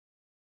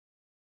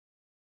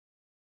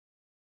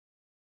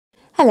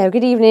Hello,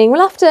 good evening.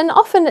 Well, after an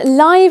often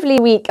lively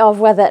week of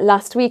weather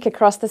last week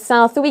across the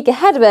south, the week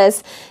ahead of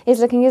us is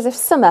looking as if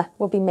summer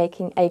will be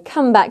making a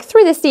comeback.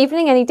 Through this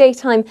evening, any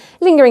daytime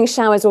lingering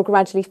showers will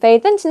gradually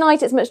fade. Then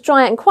tonight it's much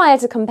drier and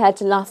quieter compared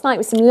to last night,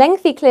 with some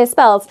lengthy clear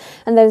spells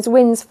and those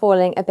winds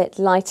falling a bit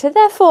lighter.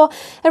 Therefore,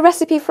 a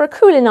recipe for a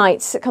cooler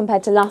night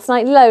compared to last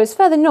night. Lows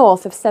further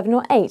north of 7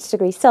 or 8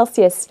 degrees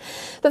Celsius.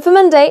 But for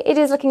Monday, it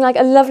is looking like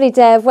a lovely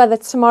day of weather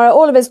tomorrow.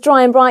 All of us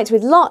dry and bright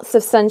with lots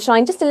of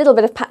sunshine, just a little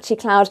bit of patchy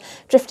cloud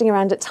drifting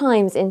around at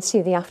times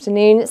into the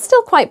afternoon. It's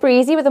still quite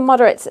breezy with a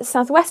moderate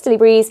southwesterly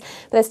breeze,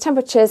 but those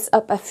temperatures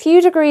up a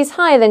few degrees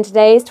higher than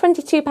today's,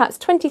 22, perhaps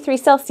 23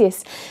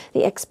 Celsius,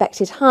 the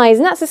expected highs.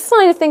 And that's a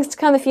sign of things to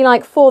come, if you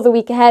like, for the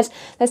week ahead.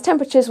 Those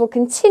temperatures will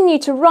continue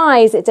to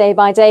rise day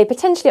by day,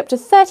 potentially up to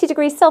 30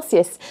 degrees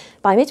Celsius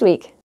by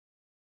midweek.